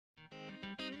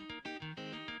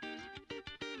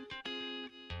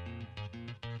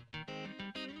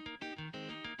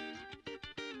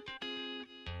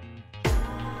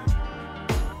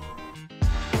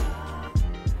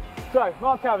So,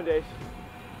 Mark Cavendish,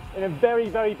 in a very,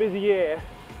 very busy year,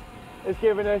 has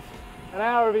given us an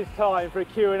hour of his time for a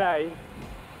Q&A,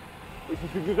 which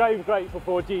we're very grateful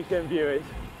for, GCN viewers.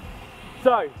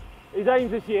 So, his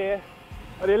aims this year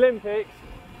are the Olympics,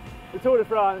 the Tour de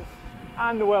France,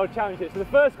 and the World Championships. So the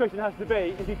first question has to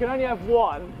be, if you can only have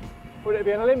one, would it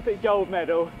be an Olympic gold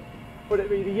medal, would it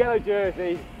be the yellow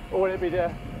jersey, or would it be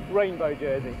the rainbow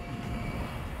jersey?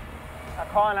 I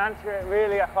can't answer it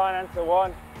really, I can't answer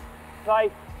one. It's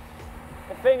like,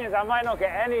 the thing is I might not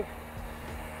get any,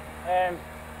 and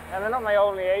they're not my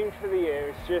only aims for the year,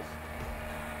 it's just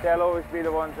they'll always be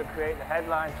the ones that create the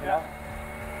headlines, you know?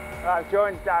 I've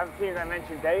joined teams, I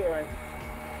mentioned data, and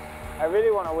I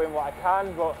really want to win what I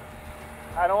can, but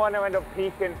I don't want to end up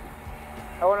peaking.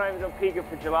 I want to end up peaking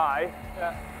for July,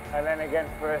 and then again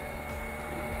for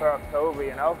October,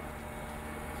 you know?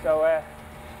 So I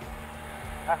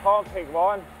can't pick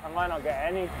one, I might not get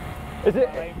any.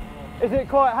 Is it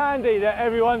quite handy that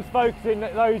everyone's focusing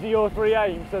that those are your three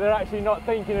aims, so they're actually not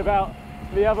thinking about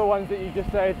the other ones that you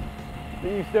just said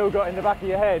that you've still got in the back of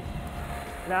your head?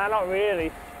 Nah, not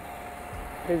really,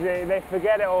 because they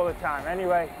forget it all the time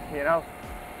anyway, you know?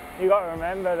 You got to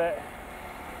remember that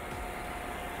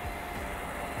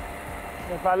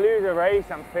if I lose a race,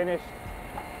 I'm finished.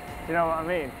 Do you know what I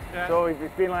mean? Yeah.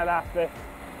 It's been like that for,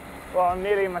 well, I'm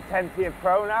nearly in my 10th year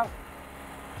pro now.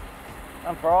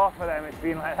 And for half of them, it's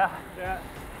been like that. Yeah.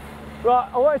 Right,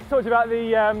 I wanted to talk to you about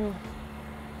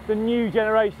the new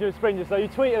generation of sprinters. So you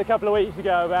tweeted a couple of weeks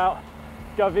ago about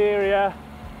Gaviria,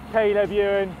 Caleb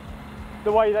Ewan,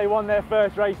 the way they won their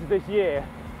first races this year.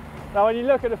 Now when you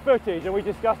look at the footage, and we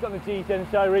discussed it on the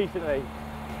GCN Show recently,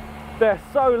 they're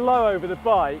so low over the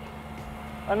bike,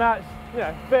 and that's, you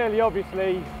know, fairly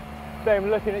obviously them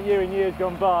looking at you in years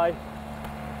gone by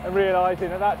and realising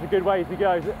that that's a good way to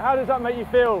go. So how does that make you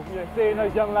feel, you know, seeing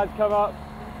those young lads come up,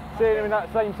 seeing them in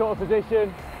that same sort of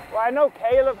position? Well, I know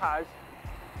Caleb has.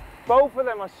 Both of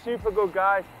them are super good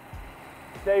guys.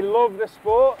 They love the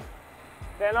sport.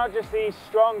 They're not just these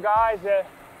strong guys that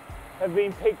have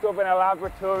been picked up in a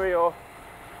laboratory, or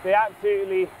they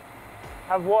absolutely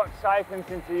have watched cycling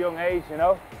since a young age, you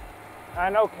know. I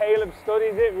know Caleb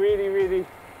studies it really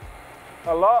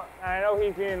a lot, and I know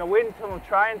he's been in the wind tunnel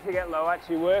trying to get low,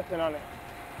 actually working on it.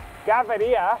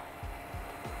 Gaviria,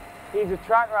 he's a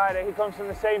track rider, he comes from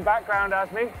the same background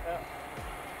as me,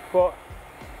 but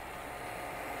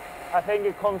I think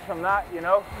it comes from that, you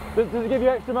know. Does it give you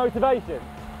extra motivation?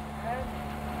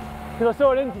 Because I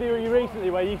saw an interview with you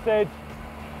recently where you said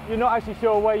you're not actually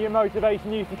sure where your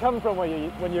motivation used to come from when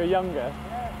you were younger.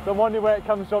 So I'm wondering where it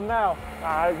comes from now.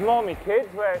 It's more my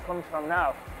kids where it comes from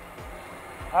now.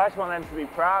 I just want them to be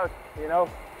proud, you know.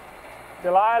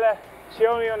 Delilah, she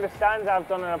only understands I've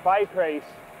done in a bike race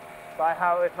by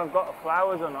if I've got the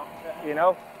flowers or not, you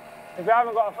know. If I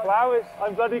haven't got the flowers,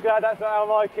 I'm bloody glad that's not how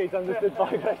my kids understood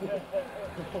bike racing.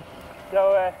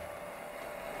 So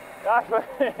that's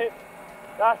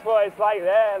what it's like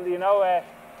there, you know.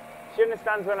 She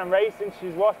understands when I'm racing, she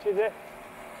watches it.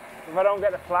 If I don't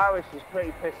get the flowers, she's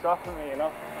pretty pissed off at me, you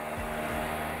know.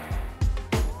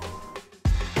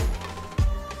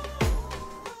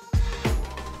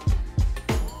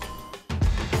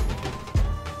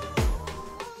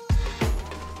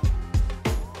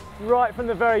 Right from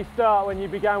the very start, when you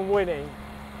began winning,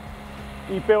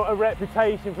 you built a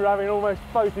reputation for having almost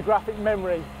photographic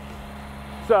memory.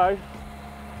 So,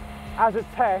 as a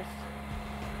test,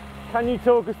 can you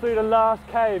talk us through the last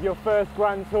K of your first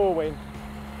Grand Tour win?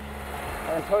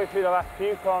 I can talk you through the last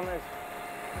few kilometres.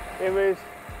 It was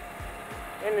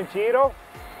in the Giro,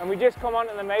 and we just come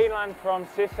onto the mainland from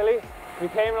Sicily. We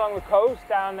came along the coast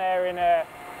down there in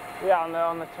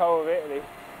on the toe of Italy,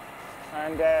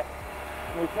 and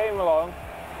we came along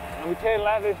and we turned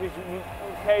left as we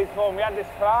came home. We had this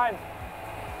climb,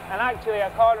 and actually I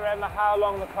can't remember how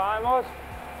long the climb was,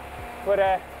 but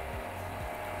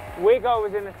Wiggo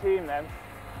was in the team then,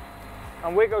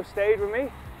 and Wiggo stayed with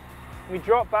me. We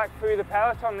dropped back through the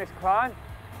peloton this climb.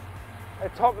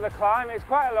 At the top of the climb, it's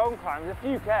quite a long climb, it's a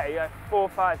few K, 4 or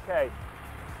 5K,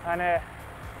 and there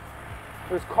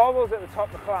was cobbles at the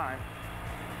top of the climb,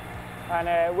 and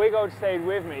Wiggo stayed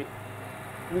with me.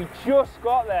 We just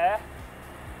got there,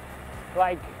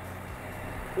 like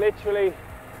literally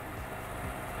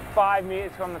 5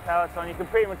 meters from the peloton. You can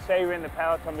pretty much say we're in the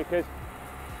peloton, because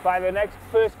by the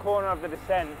first corner of the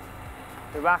descent,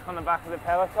 we're back on the back of the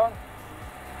peloton.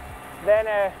 Then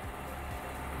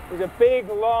there's a big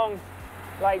long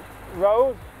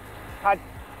road, had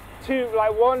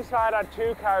one side had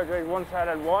 2 carriageways, one side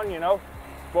had 1, you know,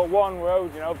 but one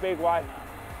road, you know, big wide.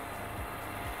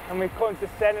 And we come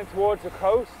descending towards the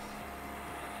coast,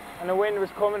 and the wind was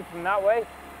coming from that way.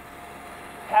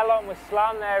 Peloton was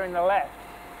slammed there in the left,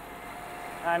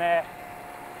 and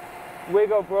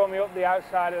Qhubeka brought me up the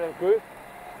outside of the group,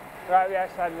 right the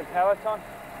outside of the peloton,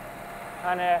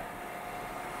 and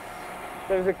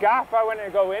there was a gap. I went to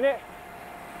go in it,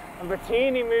 and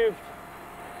Bettini moved,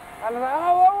 and I was like,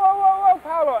 oh, whoa, whoa, whoa, whoa,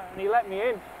 Paolo, and he let me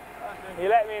in. He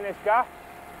let me in this gap.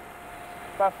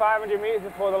 About 500 metres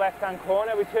before the left-hand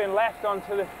corner, we turned left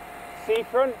onto the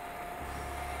seafront,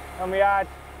 and we had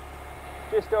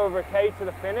just over a K to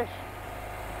the finish,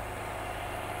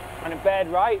 and a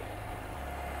bed right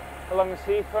along the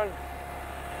seafront.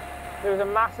 There was a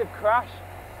massive crash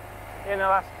in the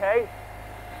last K,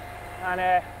 and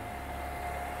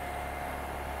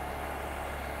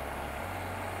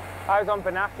I was on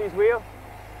Benatti's wheel,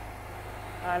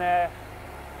 and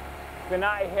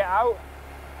Benatti hit out,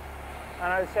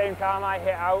 and at the same time I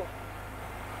hit out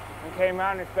and came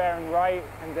round this bearing right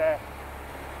and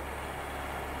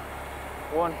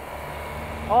won.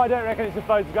 I don't reckon it's a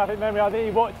photographic memory. I think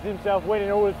he watches himself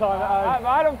winning all the time at home.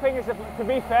 I don't think it's, to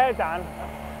be fair, Dan,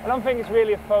 I don't think it's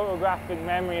really a photographic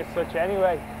memory as such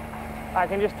anyway. I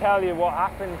can just tell you what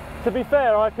happened. To be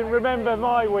fair, I can remember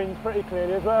my wins pretty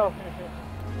clearly as well.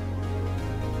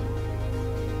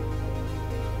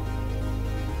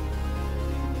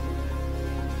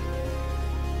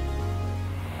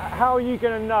 How are you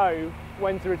going to know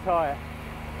when to retire?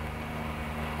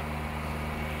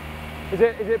 Is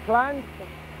it planned?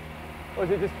 Or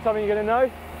is it just something you're going to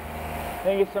know? I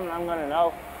think it's something I'm going to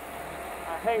know.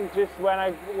 I think just when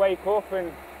I wake up and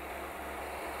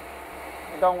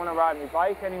I don't want to ride my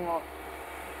bike anymore.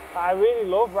 I really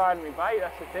love riding my bike,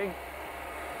 that's the thing.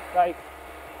 Like,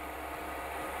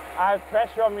 I have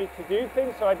pressure on me to do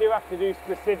things, so I do have to do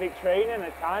specific training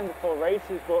at times before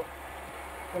races, but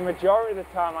the majority of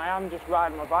the time I am just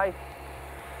riding my bike.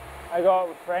 I go out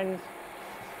with friends.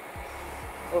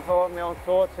 If I want my own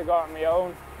thoughts, I go out on my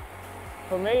own.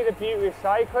 For me, the beauty of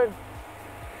cycling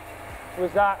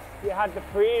was that you had the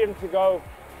freedom to go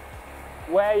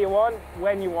where you want,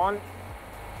 when you want,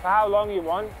 for how long you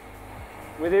want,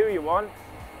 with who you want,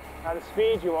 at the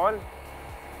speed you want,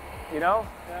 you know?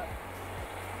 Yeah.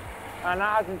 And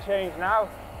that hasn't changed now.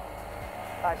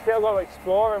 I still go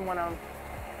exploring when I'm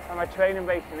at my training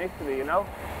base in Italy, you know?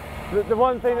 The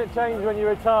one thing that changed when you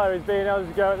retire is being able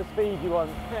to go at the speed you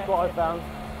want. That's what I found.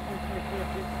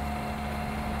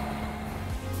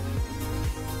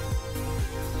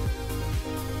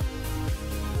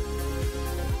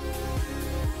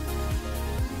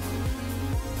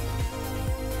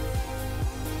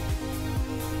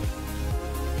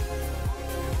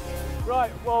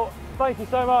 Right, well, thank you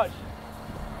so much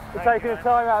for taking the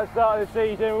time out at the start of the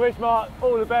season. We wish Mark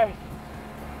all the best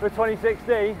for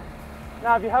 2016.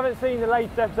 Now, if you haven't seen the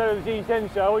latest episode of the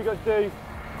GCN Show, all you've got to do is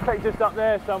click just up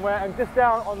there somewhere, and just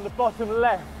down on the bottom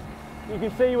left, you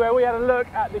can see where we had a look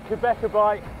at the Qhubeka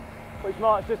bike, which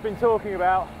Mark's just been talking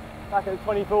about, back at the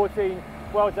 2014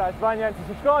 Vuelta a España. And to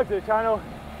subscribe to the channel,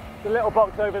 the little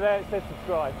box over there, it says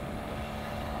subscribe.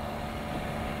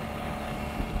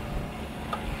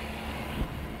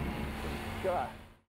 Got that.